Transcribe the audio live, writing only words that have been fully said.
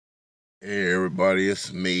Hey everybody,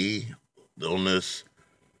 it's me on this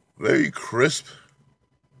very crisp,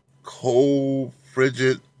 cold,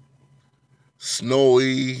 frigid,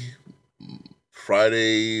 snowy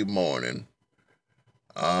Friday morning.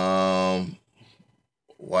 Um,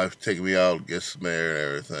 Wife taking me out, get some air and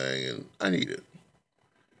everything, and I need it.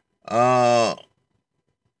 Uh,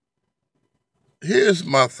 Here's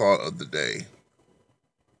my thought of the day.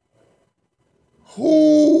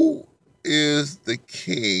 Who is the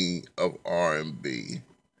king of R&B?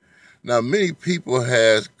 Now, many people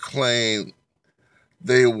has claimed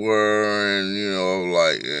they were,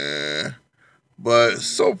 and but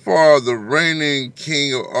so far, the reigning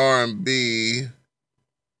king of R&B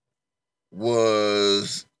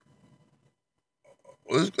was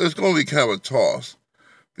it's going to be kind of a toss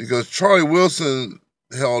because Charlie Wilson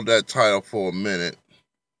held that title for a minute,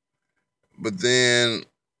 but then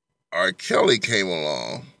R. Kelly came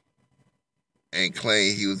along and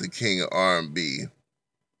claimed he was the king of R&B.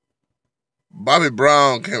 Bobby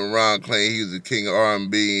Brown came around claiming he was the king of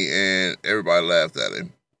R&B, and everybody laughed at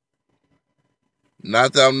him.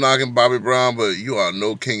 Not that I'm knocking Bobby Brown, but you are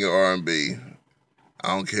no king of R&B.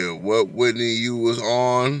 I don't care what Whitney you was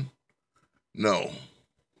on. No.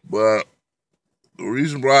 But the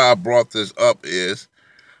reason why I brought this up is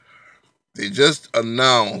they just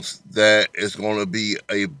announced that it's going to be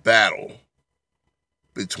a battle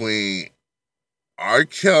between R.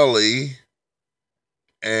 Kelly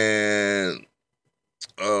and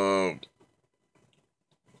uh,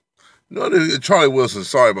 Charlie Wilson.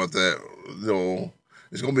 Sorry about that.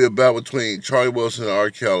 It's going to be a battle between Charlie Wilson and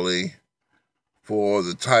R. Kelly for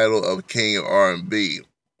the title of King of R&B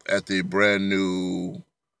at the brand new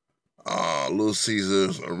Little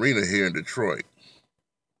Caesars Arena here in Detroit.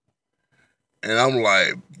 And I'm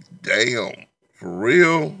like, damn, for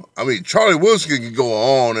real? I mean, Charlie Wilson can go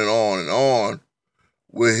on and on and on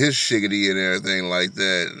with his shiggity and everything like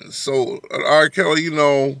that. So, R. Kelly,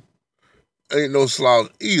 ain't no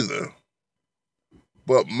slouch either.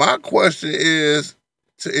 But my question is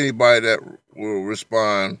to anybody that will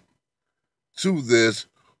respond to this,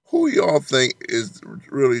 who y'all think is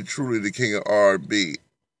really truly the king of R&B?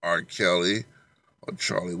 R. Kelly or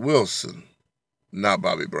Charlie Wilson? Not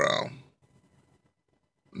Bobby Brown.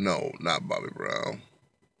 No, not Bobby Brown.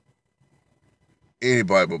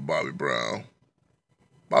 Anybody but Bobby Brown.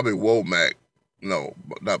 Bobby Womack. No,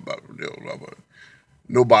 not Bobby.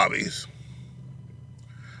 No Bobbies.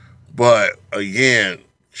 But again,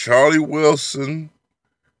 Charlie Wilson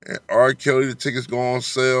and R. Kelly, the tickets go on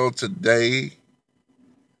sale today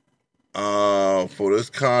for this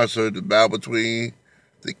concert, the battle between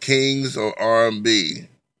the kings of R&B.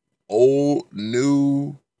 Old,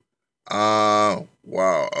 new, wow.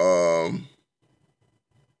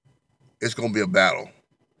 It's going to be a battle.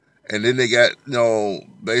 And then they got,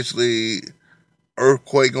 basically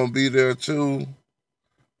Earthquake going to be there too.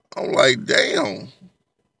 I'm like, damn.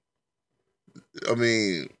 I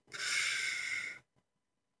mean,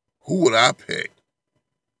 who would I pick?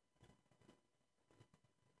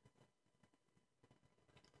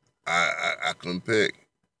 I couldn't pick.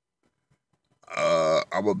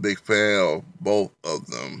 I'm a big fan of both of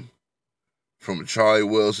them. From Charlie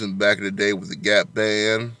Wilson back in the day with the Gap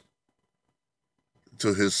Band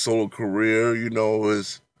to his solo career,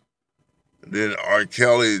 his then R.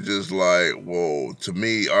 Kelly just like, whoa, to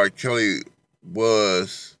me, R. Kelly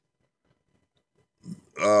was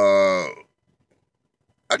uh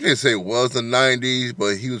I can't say it was the '90s,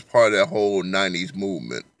 but he was part of that whole '90s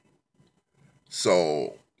movement.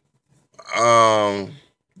 So, um,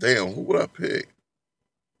 damn, who would I pick?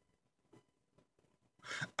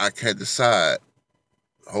 I can't decide.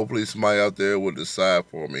 Hopefully, somebody out there will decide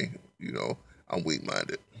for me. I'm weak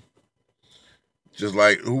minded. Just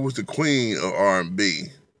like who was the queen of R&B?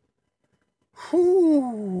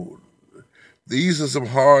 Whoo! These are some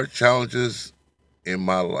hard challenges in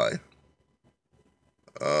my life.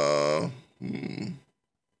 Uh, hmm.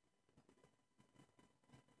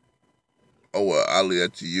 Oh well, I'll leave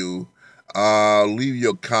that to you. Leave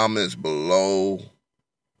your comments below.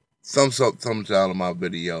 Thumbs up, thumbs down on my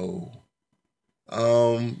video.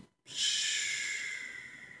 Um,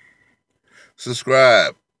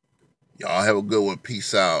 Subscribe. Y'all have a good one.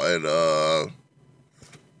 Peace out. And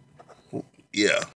yeah.